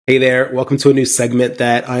Hey there, welcome to a new segment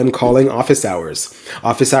that I'm calling Office Hours.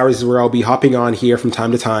 Office Hours is where I'll be hopping on here from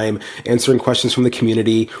time to time, answering questions from the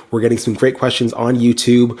community. We're getting some great questions on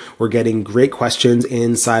YouTube. We're getting great questions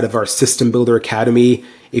inside of our System Builder Academy.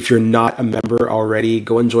 If you're not a member already,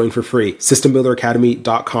 go and join for free.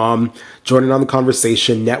 SystemBuilderAcademy.com. Join in on the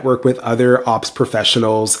conversation, network with other ops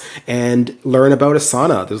professionals, and learn about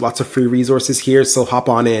Asana. There's lots of free resources here, so hop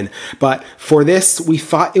on in. But for this, we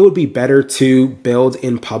thought it would be better to build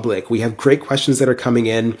in public. We have great questions that are coming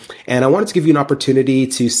in, and I wanted to give you an opportunity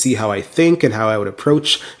to see how I think and how I would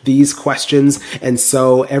approach these questions. And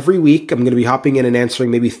so every week, I'm going to be hopping in and answering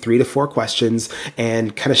maybe 3 to 4 questions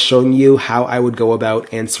and kind of showing you how I would go about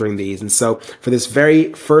answering these. And so for this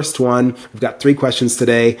very first one, we've got 3 questions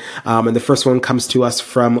today. And the first one comes to us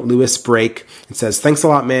from Lewis Brake. It says, "Thanks a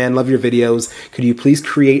lot, man. Love your videos. Could you please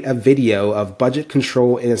create a video of budget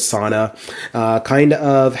control in Asana, kind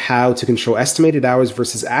of how to control estimated hours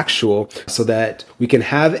versus actual so that we can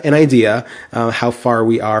have an idea how far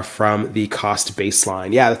we are from the cost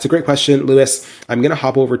baseline?" Yeah, that's a great question, Lewis. I'm going to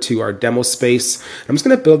hop over to our demo space. I'm just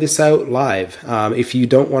going to build this out live. If you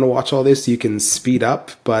don't want to watch all this, you can speed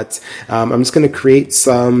up, but I'm just going to create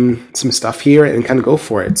some stuff here and kind of go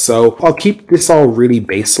for it. So I'll keep this all really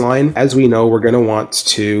baseline. As we know, we're going to want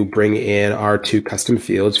to bring in our 2 custom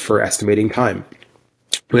fields for estimating time.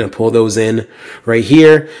 We're going to pull those in right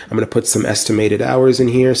here. I'm going to put some estimated hours in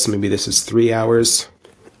here. So maybe this is 3 hours.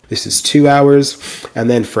 This is 2 hours. And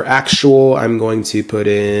then for actual, I'm going to put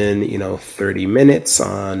in, 30 minutes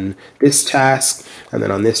on this task. And then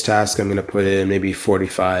on this task, I'm going to put in maybe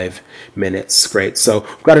 45 minutes. Great. So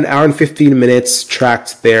we've got an hour and 15 minutes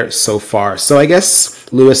tracked there so far. So I guess,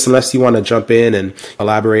 Lewis, unless you want to jump in and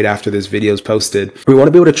elaborate after this video is posted, we want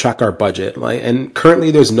to be able to track our budget. Right? And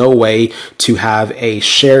currently there's no way to have a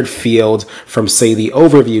shared field from, say, the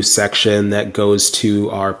overview section that goes to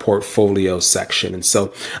our portfolio section. And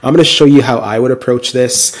so I'm going to show you how I would approach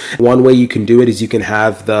this. One way you can do it is you can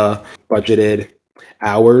have the budgeted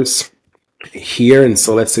hours here. And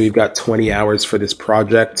so let's say we've got 20 hours for this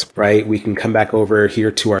project, right? We can come back over here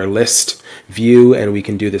to our list view and we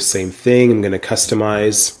can do the same thing. I'm going to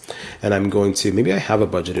customize and I'm going to, maybe I have a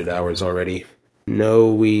budgeted hours already.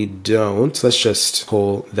 No, we don't. Let's just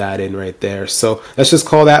pull that in right there. So let's just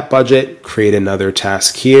call that budget, create another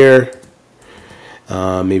task here.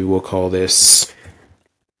 Maybe we'll call this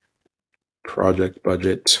project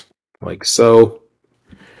budget like so.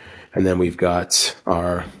 And then we've got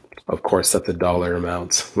our, of course, that's a dollar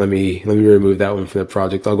amount. Let me remove that one from the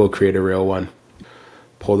project. I'll go create a real one.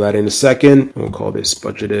 Pull that in a second. We'll call this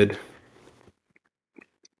budgeted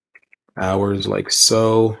hours like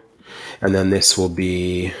so. And then this will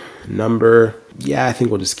be number. Yeah, I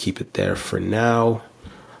think we'll just keep it there for now.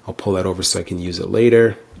 I'll pull that over so I can use it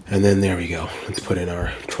later. And then there we go. Let's put in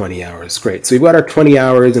our 20 hours. Great. So we've got our 20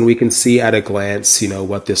 hours and we can see at a glance,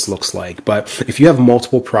 what this looks like. But if you have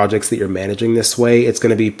multiple projects that you're managing this way, it's going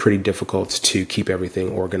to be pretty difficult to keep everything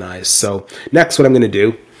organized. So next, what I'm going to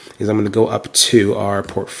do is I'm going to go up to our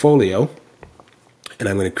portfolio and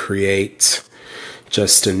I'm going to create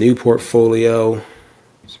just a new portfolio.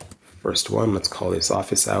 First one, let's call this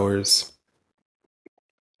Office Hours.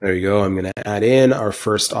 There you go. I'm going to add in our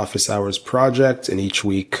first Office Hours project, and each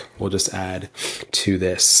week we'll just add to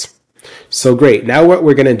this. So great. Now what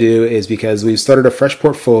we're going to do is, because we've started a fresh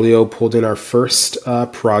portfolio, pulled in our first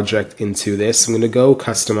project into this, I'm going to go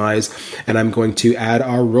customize, and I'm going to add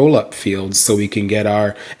our roll-up fields so we can get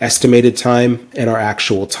our estimated time and our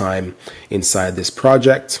actual time inside this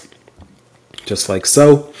project, just like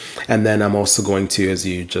so. And then I'm also going to, as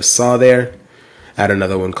you just saw there, add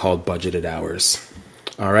another one called budgeted hours.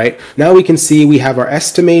 All right, now we can see we have our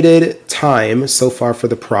estimated time so far for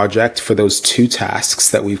the project for those 2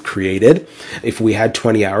 tasks that we've created. If we had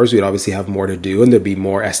 20 hours, we'd obviously have more to do and there'd be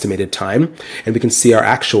more estimated time. And we can see our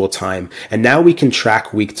actual time. And now we can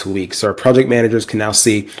track week to week. So our project managers can now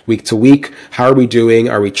see week to week, how are we doing?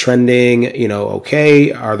 Are we trending?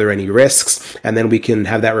 Okay. Are there any risks? And then we can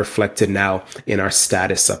have that reflected now in our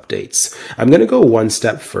status updates. I'm going to go one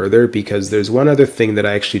step further because there's one other thing that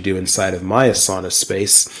I actually do inside of my Asana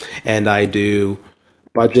space. And I do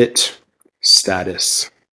budget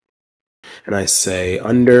status. And I say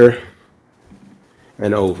under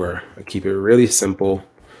and over. I keep it really simple,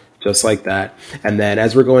 just like that. And then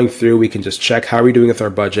as we're going through, we can just check how are we doing with our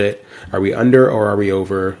budget. Are we under or are we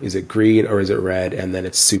over? Is it green or is it red? And then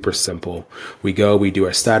it's super simple. We do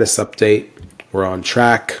our status update. We're on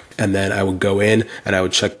track. And then I would go in and I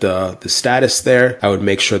would check the status there. I would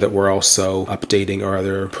make sure that we're also updating our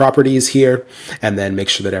other properties here and then make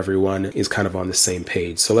sure that everyone is kind of on the same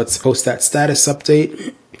page. So let's post that status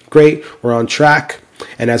update. Great. We're on track.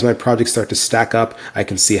 And as my projects start to stack up, I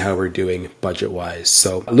can see how we're doing budget-wise.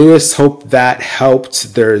 So Lewis, hope that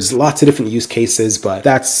helped. There's lots of different use cases, but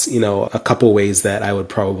that's, a couple ways that I would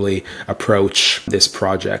probably approach this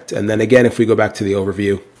project. And then again, if we go back to the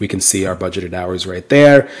overview, we can see our budgeted hours right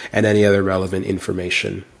there and any other relevant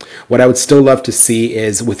information. What I would still love to see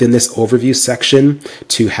is within this overview section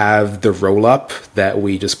to have the roll-up that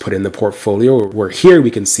we just put in the portfolio, where here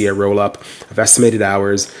we can see a roll-up of estimated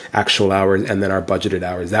hours, actual hours, and then our budgeted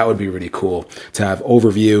hours. That would be really cool to have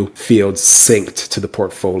overview fields synced to the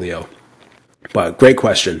portfolio. But great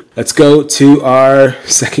question. Let's go to our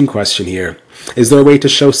second question here. Is there a way to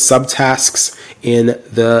show subtasks in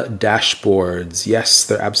the dashboards? Yes,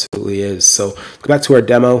 there absolutely is. So go back to our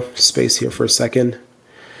demo space here for a second.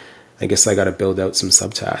 I guess I got to build out some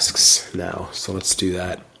subtasks now. So let's do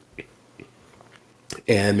that.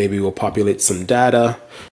 And maybe we'll populate some data.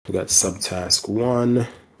 We got subtask 1,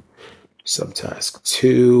 subtask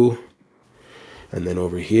 2, and then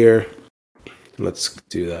over here, let's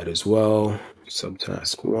do that as well.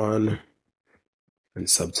 Subtask 1 and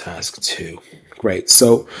subtask 2. Great.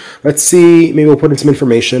 So let's see, maybe we'll put in some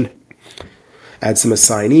information, add some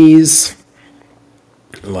assignees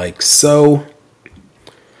like so.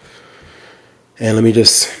 And let me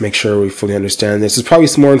just make sure we fully understand this. There's probably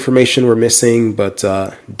some more information we're missing, but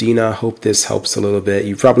Dina, hope this helps a little bit.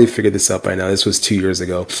 You probably figured this out by now. This was 2 years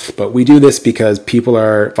ago. But we do this because people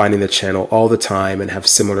are finding the channel all the time and have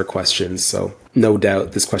similar questions. So no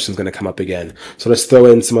doubt this question is going to come up again. So let's throw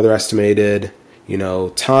in some other estimated,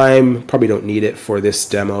 time. Probably don't need it for this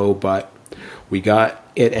demo, but we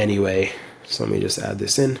got it anyway. So let me just add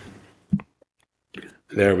this in.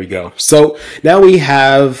 There we go. So now we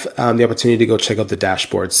have the opportunity to go check out the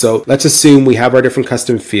dashboard. So let's assume we have our different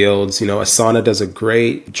custom fields. Asana does a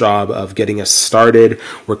great job of getting us started,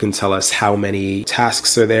 where it can tell us how many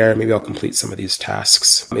tasks are there. Maybe I'll complete some of these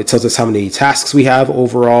tasks. It tells us how many tasks we have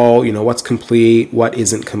overall, what's complete, what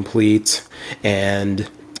isn't complete, and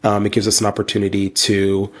it gives us an opportunity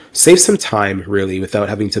to save some time, really, without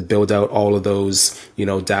having to build out all of those,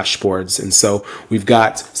 dashboards. And so we've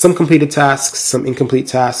got some completed tasks, some incomplete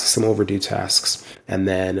tasks, some overdue tasks, and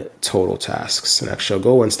then total tasks. And actually, I'll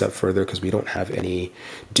go one step further because we don't have any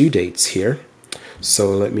due dates here. So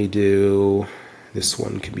let me do, this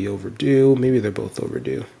one could be overdue. Maybe they're both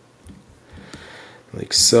overdue.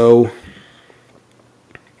 Like so.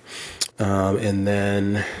 And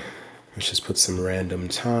then let's just put some random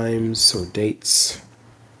times or dates,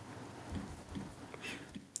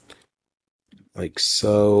 like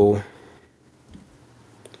so.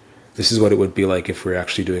 This is what it would be like if we're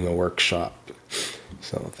actually doing a workshop.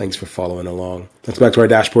 So thanks for following along. Let's go back to our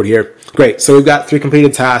dashboard here. Great. So we've got 3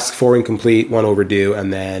 completed tasks, 4 incomplete, 1 overdue,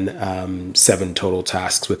 and then 7 total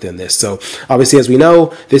tasks within this. So obviously, as we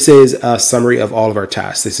know, this is a summary of all of our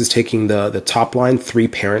tasks. This is taking the top line 3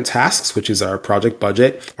 parent tasks, which is our project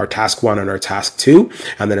budget, our task 1 and our task 2.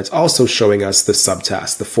 And then it's also showing us the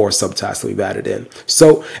subtasks, the 4 subtasks that we've added in.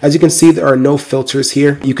 So as you can see, there are no filters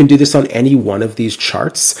here. You can do this on any one of these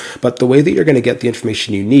charts, but the way that you're going to get the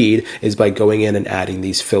information you need is by going in and adding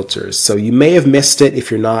these filters. So you may have missed it if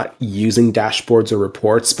you're not using dashboards or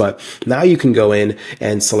reports, but now you can go in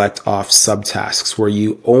and select off subtasks, where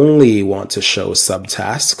you only want to show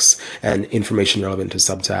subtasks and information relevant to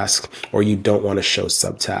subtasks, or you don't want to show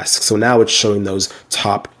subtasks. So now it's showing those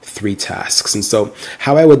top 3 tasks. And so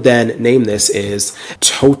how I would then name this is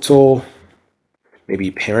total,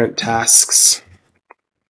 maybe parent tasks.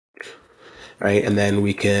 Right, and then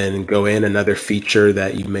we can go in. Another feature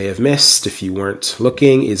that you may have missed if you weren't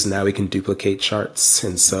looking is now we can duplicate charts.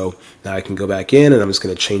 And so now I can go back in and I'm just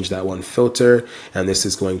going to change that one filter. And this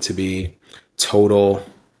is going to be total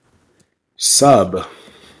sub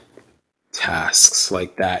tasks,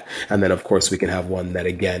 like that. And then of course we can have one that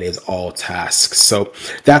again is all tasks. So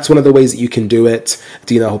that's one of the ways that you can do it.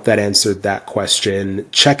 Dina, I hope that answered that question.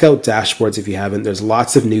 Check out dashboards if you haven't. There's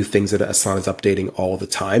lots of new things that Asana is updating all the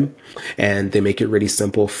time, and they make it really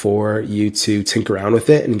simple for you to tinker around with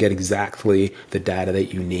it and get exactly the data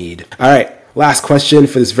that you need. All right. Last question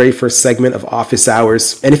for this very first segment of office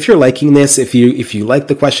hours. And if you're liking this, if you like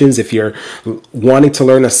the questions, if you're wanting to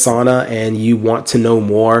learn Asana and you want to know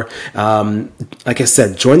more, like I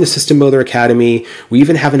said, join the System Builder Academy. We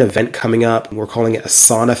even have an event coming up. We're calling it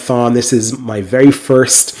Asanathon. This is my very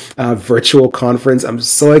first virtual conference. I'm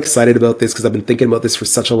so excited about this because I've been thinking about this for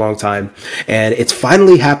such a long time, and it's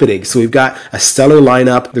finally happening. So we've got a stellar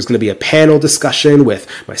lineup. There's going to be a panel discussion with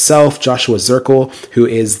myself, Joshua Zirkle, who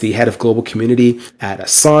is the head of global communications community at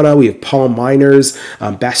Asana. We have Paul Miners,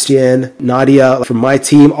 Bastien, Nadia from my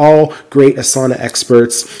team, all great Asana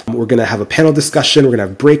experts. We're going to have a panel discussion. We're going to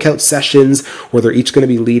have breakout sessions where they're each going to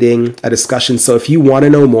be leading a discussion. So if you want to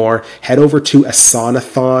know more, head over to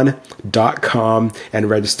asanathon.com and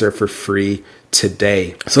register for free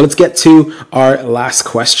today. So let's get to our last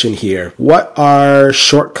question here. What are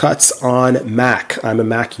shortcuts on Mac? I'm a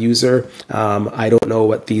Mac user. I don't know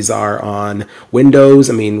what these are on Windows.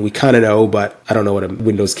 I mean, we kind of know, but I don't know what a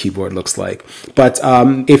Windows keyboard looks like. But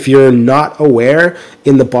if you're not aware,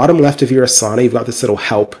 in the bottom left of your Asana, you've got this little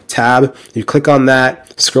help tab. You click on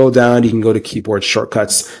that, scroll down, you can go to keyboard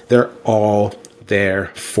shortcuts. They're all there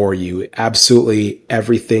for you. Absolutely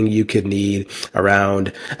everything you could need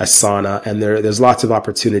around Asana, and there's lots of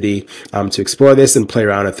opportunity to explore this and play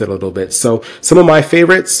around with it a little bit. So some of my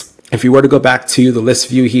favorites, if you were to go back to the list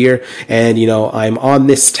view here, and I'm on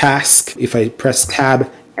this task, if I press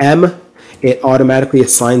tab M, it automatically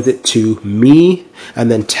assigns it to me,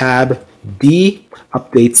 and then tab D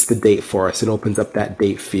updates the date for us and opens up that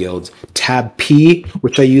date field. Tab P,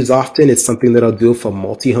 which I use often, is something that I'll do for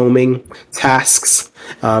multi-homing tasks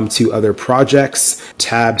to other projects.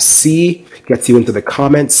 Tab C gets you into the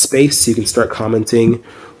comments space, so you can start commenting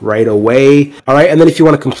right away. All right, and then if you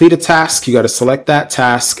want to complete a task, you got to select that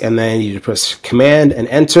task, and then you press Command and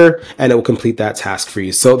Enter, and it will complete that task for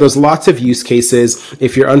you. So there's lots of use cases.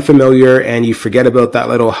 If you're unfamiliar and you forget about that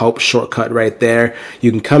little help shortcut right there, you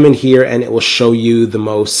can come in here and it will show you the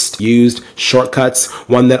most used shortcuts.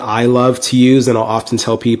 One that I love to use, and I'll often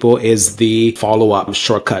tell people, is the follow-up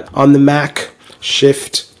shortcut. On the Mac,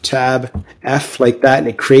 Shift Tab F like that, and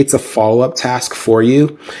it creates a follow-up task for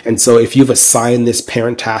you. And so if you've assigned this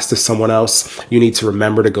parent task to someone else, you need to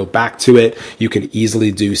remember to go back to it. You can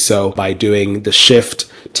easily do so by doing the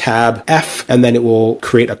Shift Tab F, and then it will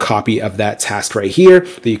create a copy of that task right here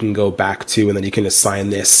that you can go back to, and then you can assign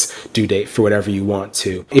this due date for whatever you want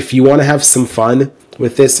to. If you want to have some fun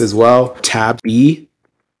with this as well, Tab B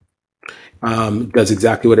does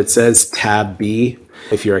exactly what it says. Tab B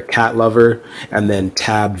if you're a cat lover, and then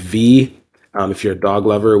Tab V if you're a dog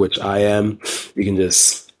lover, which I am. You can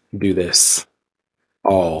just do this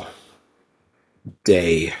all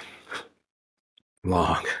day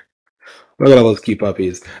long. Look at all those cute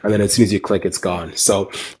puppies. And then as soon as you click, it's gone. So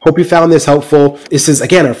hope you found this helpful. This is,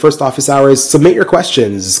 again, our first office hours. Submit your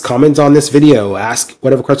questions, comment on this video, ask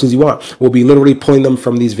whatever questions you want. We'll be literally pulling them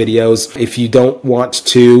from these videos. If you don't want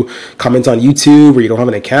to comment on YouTube or you don't have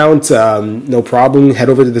an account, no problem. Head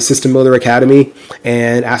over to the System Builder Academy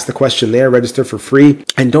and ask the question there, register for free.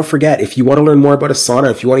 And don't forget, if you want to learn more about Asana,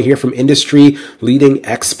 if you want to hear from industry leading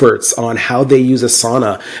experts on how they use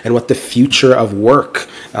Asana and what the future of work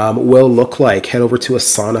will look like, head over to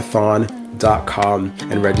asanathon.com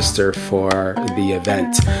and register for the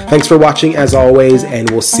event. Thanks for watching as always, and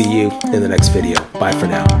we'll see you in the next video. Bye for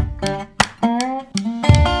now.